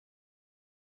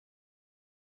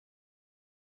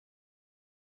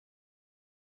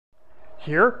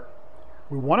Here,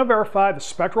 we want to verify the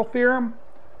spectral theorem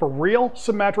for real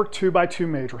symmetric 2x2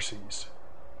 matrices.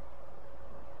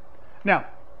 Now,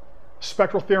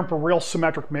 spectral theorem for real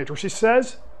symmetric matrices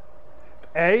says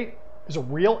A is a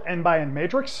real n by n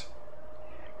matrix.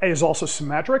 A is also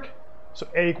symmetric, so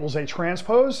A equals A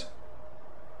transpose.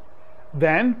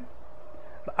 Then,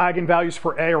 the eigenvalues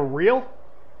for A are real,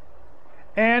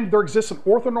 and there exists an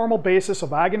orthonormal basis of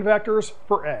eigenvectors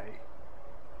for A.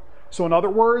 So in other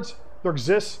words, there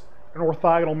exists an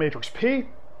orthogonal matrix P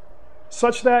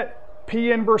such that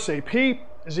P inverse AP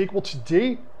is equal to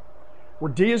D,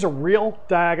 where D is a real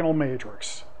diagonal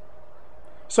matrix.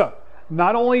 So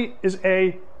not only is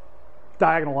A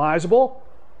diagonalizable,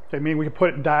 okay, meaning we can put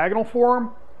it in diagonal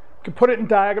form, we can put it in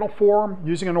diagonal form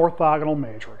using an orthogonal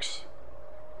matrix.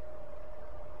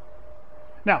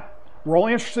 Now, we're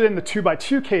only interested in the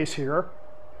 2x2 case here,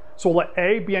 so we'll let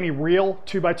A be any real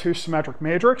 2x2 symmetric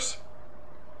matrix.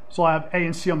 So I'll have A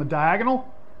and C on the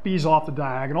diagonal, B's off the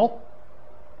diagonal.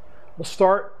 We'll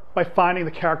start by finding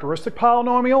the characteristic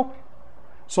polynomial.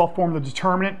 So I'll form the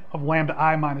determinant of lambda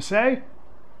I minus A.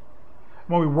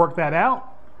 When we work that out,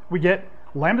 we get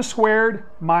lambda squared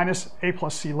minus A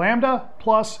plus C lambda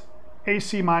plus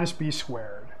AC minus B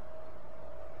squared.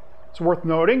 It's worth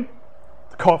noting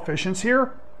the coefficients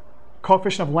here.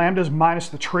 Coefficient of lambda is minus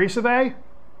the trace of A.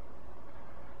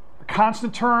 The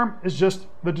constant term is just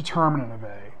the determinant of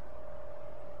A.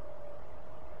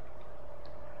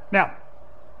 Now,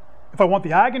 if I want the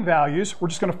eigenvalues, we're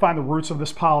just going to find the roots of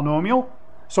this polynomial.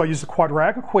 So I use the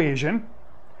quadratic equation.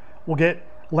 We'll get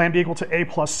lambda equal to A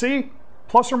plus C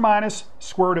plus or minus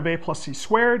square root of A plus C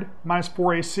squared minus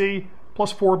 4AC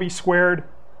plus 4B squared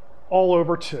all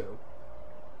over 2.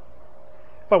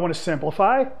 If I want to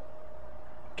simplify,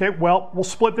 okay, well, we'll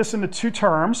split this into two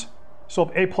terms. So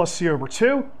of A plus C over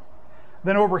 2.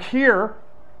 Then over here,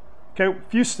 okay, a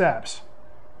few steps.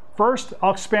 First,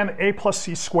 I'll expand the A plus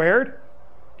C squared.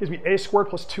 Gives me A squared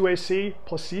plus 2AC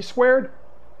plus C squared.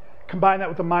 Combine that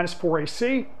with the minus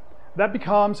 4AC. That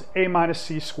becomes A minus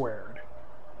C squared.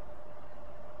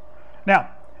 Now,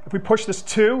 if we push this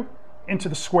 2 into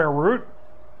the square root,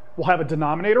 we'll have a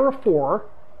denominator of 4.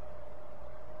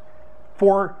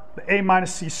 For the A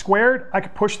minus C squared, I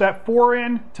could push that 4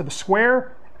 in to the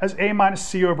square as A minus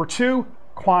C over 2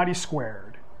 quantity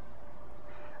squared.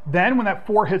 Then when that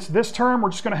 4 hits this term, we're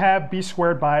just going to have B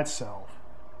squared by itself.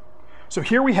 So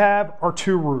here we have our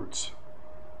two roots.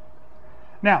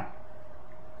 Now,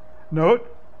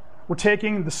 note, we're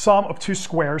taking the sum of two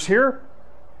squares here.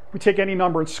 If we take any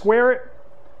number and square it,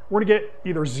 we're going to get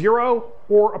either 0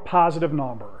 or a positive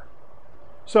number.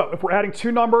 So if we're adding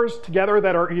two numbers together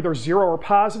that are either 0 or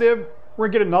positive, we're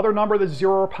going to get another number that's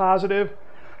 0 or positive.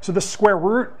 So the square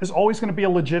root is always going to be a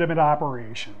legitimate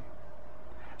operation.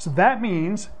 So that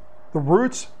means the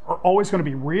roots are always going to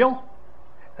be real,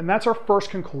 and that's our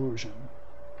first conclusion.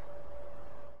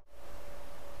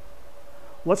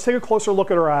 Let's take a closer look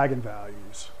at our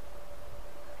eigenvalues.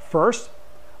 First,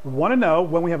 we want to know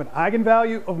when we have an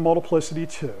eigenvalue of multiplicity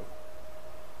 2.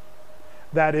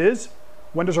 That is,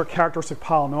 when does our characteristic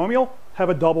polynomial have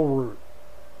a double root?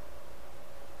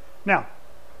 Now,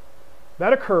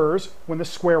 that occurs when the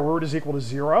square root is equal to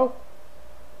 0.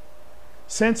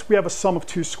 Since we have a sum of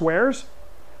two squares,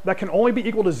 that can only be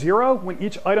equal to 0 when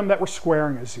each item that we're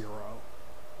squaring is 0.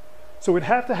 So we'd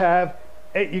have to have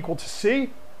A equal to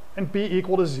C and B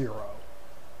equal to 0.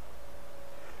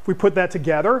 If we put that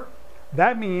together,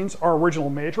 that means our original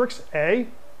matrix, A,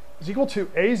 is equal to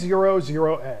A0,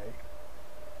 0A.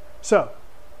 So,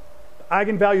 the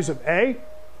eigenvalues of A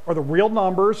are the real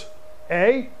numbers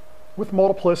A with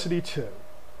multiplicity 2.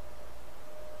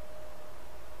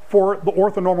 For the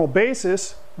orthonormal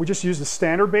basis, we just use the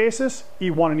standard basis,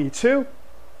 E1 and E2.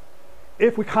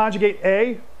 If we conjugate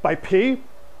A by P,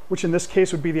 which in this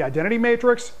case would be the identity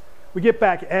matrix, we get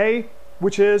back A,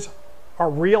 which is our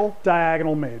real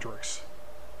diagonal matrix.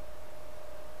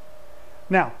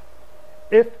 Now,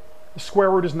 if the square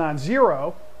root is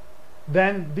non-zero,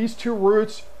 then these two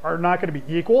roots are not going to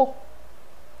be equal.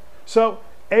 So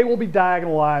A will be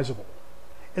diagonalizable.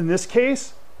 In this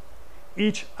case,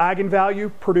 each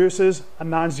eigenvalue produces a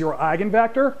non-zero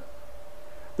eigenvector.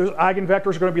 Those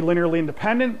eigenvectors are going to be linearly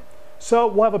independent, so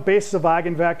we'll have a basis of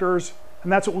eigenvectors,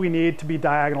 and that's what we need to be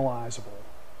diagonalizable.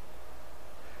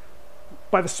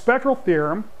 By the spectral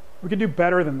theorem, we can do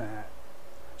better than that.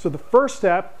 So the first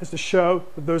step is to show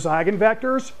that those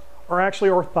eigenvectors are actually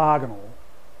orthogonal.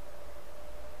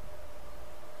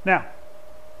 Now,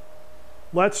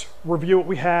 let's review what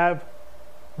we have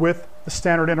with the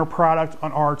standard inner product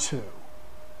on R2.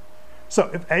 So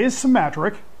if A is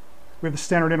symmetric, we have the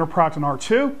standard inner product on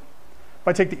R2. if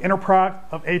I take the inner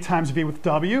product of A times V with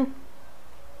W,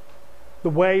 the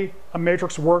way a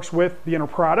matrix works with the inner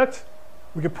product,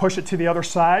 we could push it to the other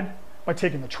side by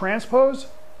taking the transpose.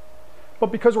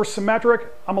 But because we're symmetric,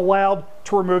 I'm allowed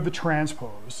to remove the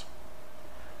transpose.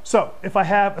 So if I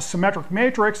have a symmetric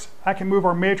matrix, I can move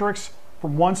our matrix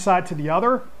from one side to the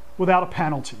other without a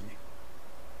penalty.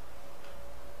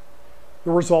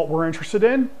 The result we're interested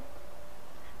in,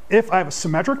 if I have a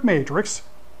symmetric matrix,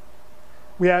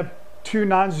 we have two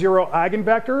non-zero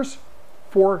eigenvectors,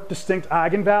 four distinct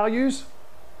eigenvalues,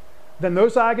 then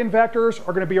those eigenvectors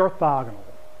are going to be orthogonal.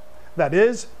 That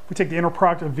is, if we take the inner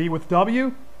product of V with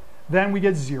W, then we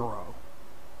get 0.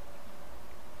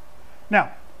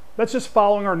 Now, that's just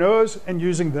following our nose and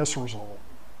using this result.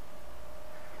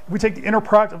 If we take the inner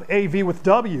product of AV with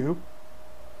W,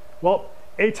 well,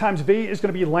 A times V is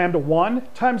going to be lambda 1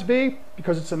 times V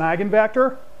because it's an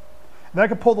eigenvector. Then I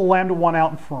can pull the lambda 1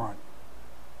 out in front.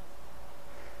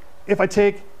 If I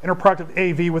take inner product of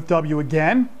AV with W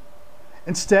again,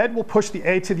 instead we'll push the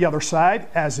A to the other side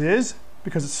as is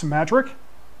because it's symmetric.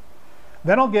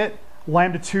 Then I'll get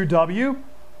lambda 2W,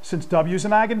 since W is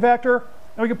an eigenvector,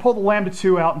 and we can pull the lambda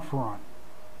 2 out in front.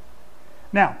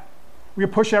 Now, we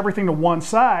can push everything to one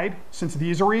side since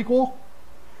these are equal.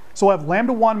 So we'll have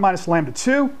lambda 1 minus lambda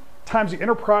 2 times the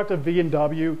inner product of V and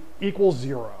W equals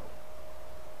 0.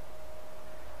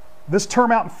 This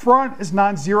term out in front is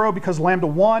non-zero because lambda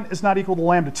 1 is not equal to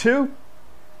lambda 2.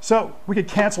 So we could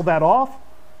cancel that off.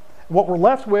 What we're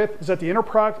left with is that the inner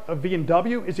product of V and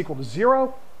W is equal to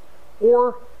 0,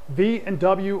 or V and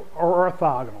W are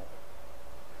orthogonal.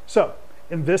 So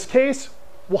in this case,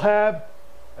 we'll have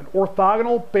an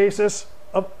orthogonal basis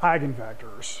of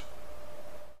eigenvectors.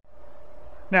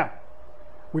 Now,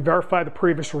 we verify the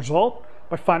previous result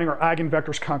by finding our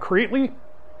eigenvectors concretely,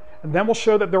 and then we'll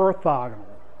show that they're orthogonal.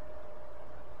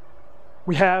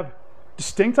 We have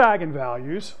distinct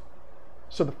eigenvalues.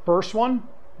 So the first one,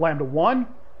 lambda 1,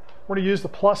 we're going to use the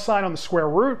plus sign on the square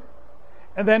root,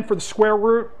 and then for the square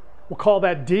root, we'll call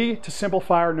that D to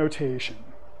simplify our notation.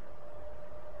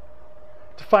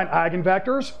 To find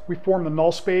eigenvectors, we form the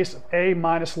null space of A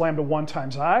minus lambda 1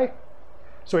 times I.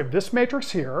 So we have this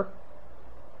matrix here.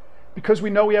 Because we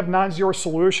know we have non-zero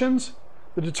solutions,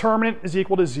 the determinant is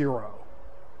equal to 0.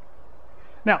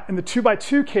 Now, in the 2 by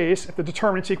 2 case, if the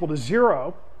determinant is equal to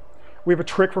 0, we have a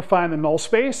trick for finding the null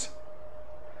space.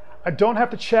 I don't have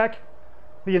to check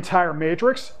the entire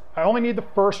matrix. I only need the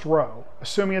first row,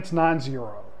 assuming it's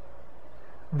non-zero.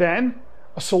 Then,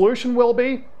 a solution will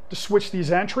be to switch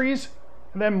these entries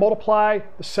and then multiply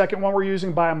the second one we're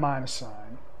using by a minus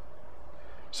sign.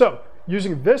 So,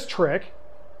 using this trick,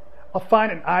 I'll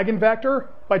find an eigenvector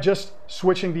by just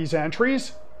switching these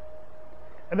entries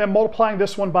and then multiplying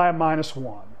this one by a minus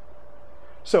 1.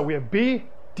 So we have B,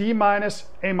 D minus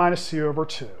A minus C over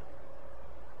 2.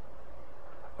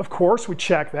 Of course, we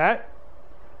check that.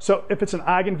 So if it's an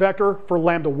eigenvector for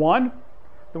lambda 1,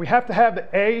 then we have to have the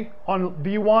A on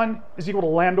V1 is equal to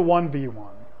lambda 1 V1.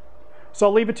 So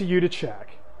I'll leave it to you to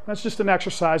check. That's just an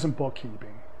exercise in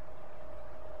bookkeeping.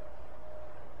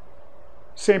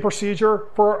 Same procedure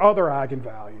for our other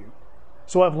eigenvalue.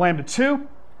 So we'll have lambda 2,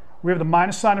 we have the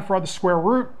minus sign in front of the square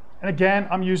root, and again,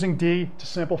 I'm using D to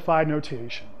simplify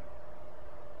notation.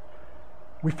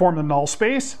 We form the null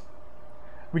space,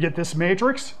 we get this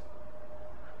matrix,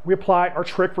 we apply our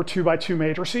trick for 2 by 2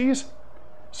 matrices,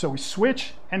 so we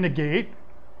switch and negate,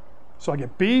 so I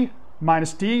get B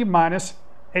minus D minus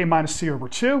A minus C over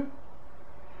 2,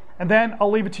 and then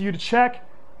I'll leave it to you to check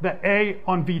that A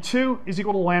on V2 is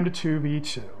equal to lambda 2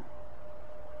 V2.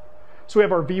 So we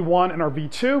have our V1 and our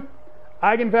V2,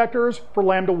 eigenvectors for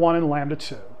lambda 1 and lambda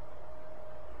 2.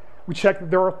 We check that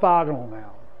they're orthogonal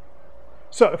now.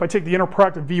 So if I take the inner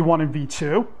product of V1 and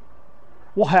V2,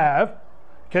 we'll have,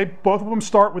 okay, both of them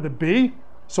start with a B,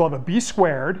 so I'll have a B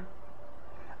squared.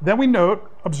 Then we note,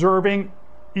 observing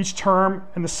each term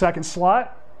in the second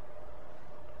slot,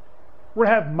 we're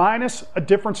going to have minus a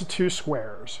difference of 2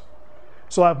 squares.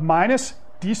 So I'll have minus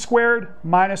D squared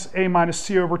minus A minus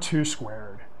C over 2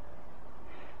 squared.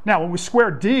 Now when we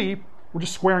square D, we're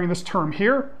just squaring this term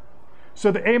here.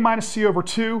 So the A minus C over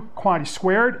 2 quantity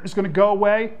squared is going to go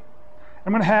away.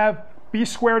 I'm going to have B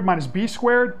squared minus B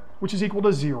squared, which is equal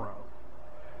to 0.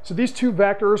 So these two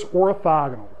vectors are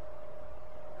orthogonal.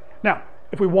 Now,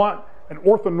 if we want an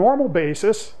orthonormal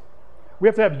basis, we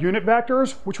have to have unit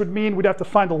vectors, which would mean we'd have to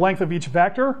find the length of each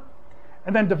vector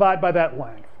and then divide by that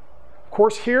length. Of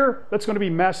course, here, that's going to be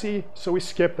messy, so we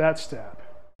skip that step.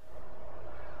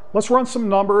 Let's run some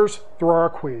numbers through our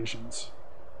equations.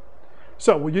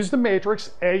 So we'll use the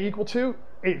matrix A equal to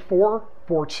 8, 4,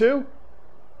 4, 2.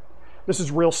 This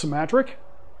is real symmetric.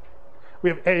 We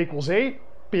have A equals 8,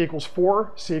 B equals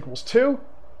 4, C equals 2.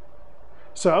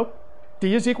 So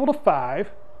D is equal to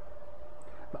 5.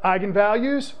 The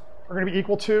eigenvalues are going to be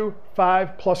equal to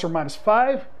 5 plus or minus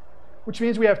 5, which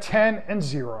means we have 10 and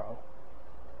 0.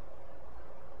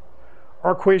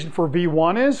 Our equation for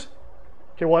V1 is,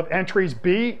 okay, we'll have entries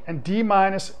B and D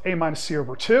minus A minus C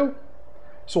over 2.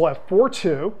 So we'll have 4,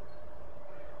 2.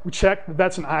 We check that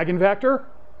that's an eigenvector.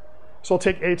 So I'll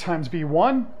take A times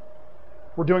B1.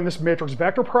 We're doing this matrix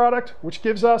vector product, which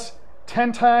gives us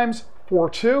 10 times 4,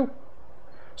 2.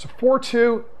 So 4,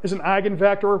 2 is an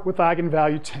eigenvector with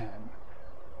eigenvalue 10.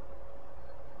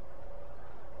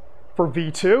 For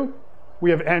V2, we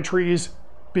have entries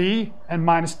B and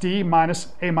minus D minus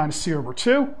A minus C over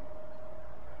 2.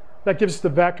 That gives us the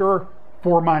vector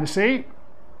 4 minus 8.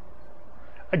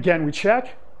 Again, we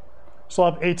check. So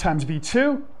I'll have A times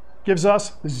V2 gives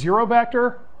us the 0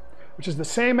 vector, which is the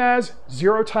same as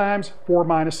 0 times 4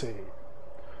 minus 8.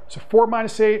 So 4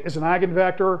 minus 8 is an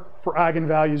eigenvector for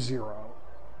eigenvalue 0.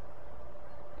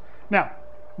 Now,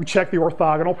 we check the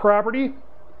orthogonal property.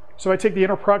 So I take the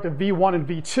inner product of V1 and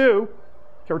V2. Okay,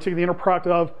 we're taking the inner product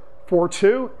of 4,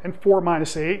 2 and 4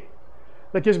 minus 8.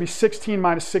 That gives me 16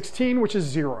 minus 16, which is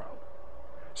 0.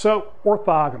 So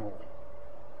orthogonal.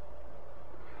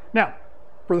 Now,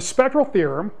 for the spectral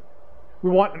theorem, we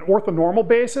want an orthonormal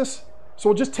basis. So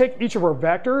we'll just take each of our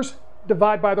vectors,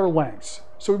 divide by their lengths.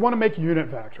 So we want to make unit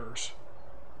vectors.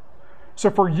 So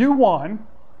for U1,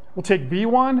 we'll take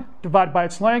V1, divide by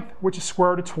its length, which is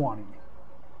square root of 20.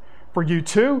 For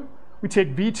U2, we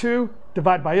take V2,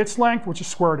 divide by its length, which is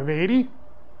square root of 80.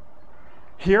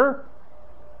 Here,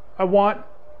 I want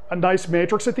a nice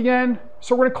matrix at the end,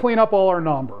 so we're going to clean up all our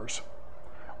numbers.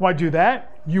 When I do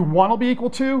that, U1 will be equal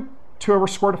to 2 over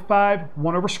square root of 5,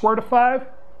 1 over square root of 5.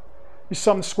 You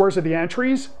sum the squares of the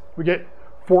entries, we get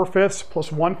 4/5 plus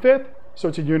 1/5, so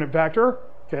it's a unit vector.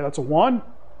 Okay, that's a 1.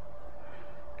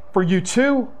 For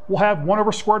U2, we'll have 1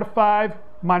 over square root of 5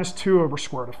 minus 2 over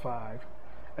square root of 5.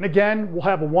 And again, we'll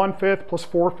have a 1/5 plus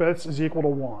 4/5 is equal to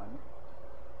 1.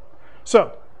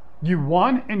 So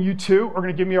U1 and U2 are going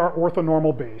to give me our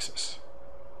orthonormal basis.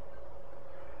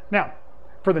 Now,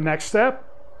 for the next step,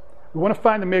 we want to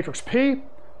find the matrix P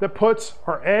that puts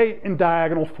our A in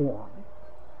diagonal form.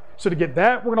 So to get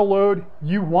that, we're going to load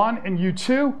U1 and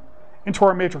U2 into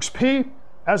our matrix P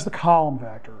as the column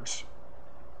vectors.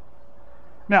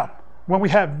 Now, when we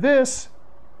have this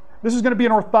is going to be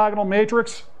an orthogonal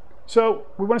matrix. So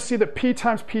we want to see that P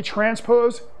times P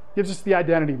transpose gives us the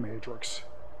identity matrix.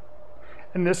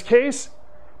 In this case,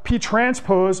 P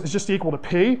transpose is just equal to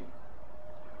P.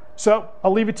 So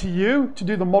I'll leave it to you to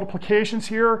do the multiplications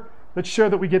here that show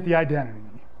that we get the identity.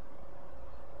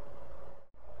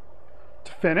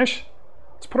 To finish,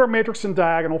 let's put our matrix in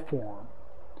diagonal form.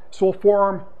 So we'll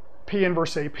form P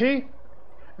inverse AP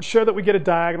and show that we get a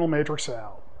diagonal matrix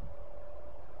out.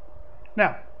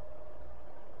 Now,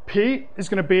 P is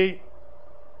going to be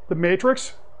the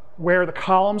matrix where the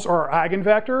columns are our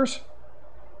eigenvectors.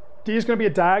 D is going to be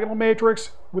a diagonal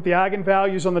matrix with the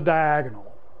eigenvalues on the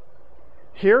diagonal.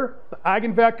 Here, the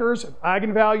eigenvectors and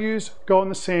eigenvalues go in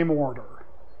the same order.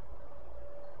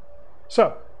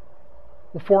 So,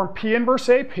 we'll form P inverse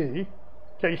AP.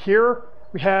 Okay, here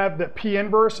we have that P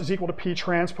inverse is equal to P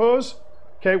transpose,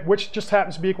 okay, which just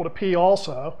happens to be equal to P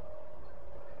also.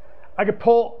 I could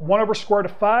pull 1 over square root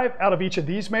of 5 out of each of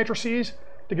these matrices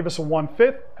to give us a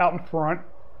 1/5 out in front.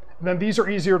 And then these are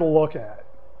easier to look at.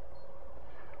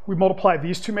 We multiply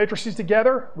these two matrices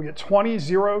together, we get 20,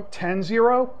 0, 10,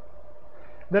 0.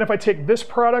 Then if I take this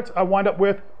product, I wind up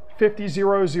with 50,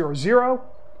 0, 0, 0.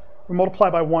 We multiply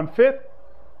by 1/5,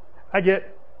 I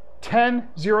get 10,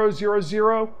 0, 0,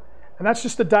 0. And that's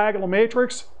just the diagonal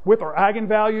matrix with our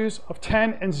eigenvalues of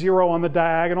 10 and 0 on the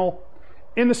diagonal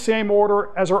in the same order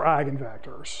as our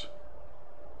eigenvectors.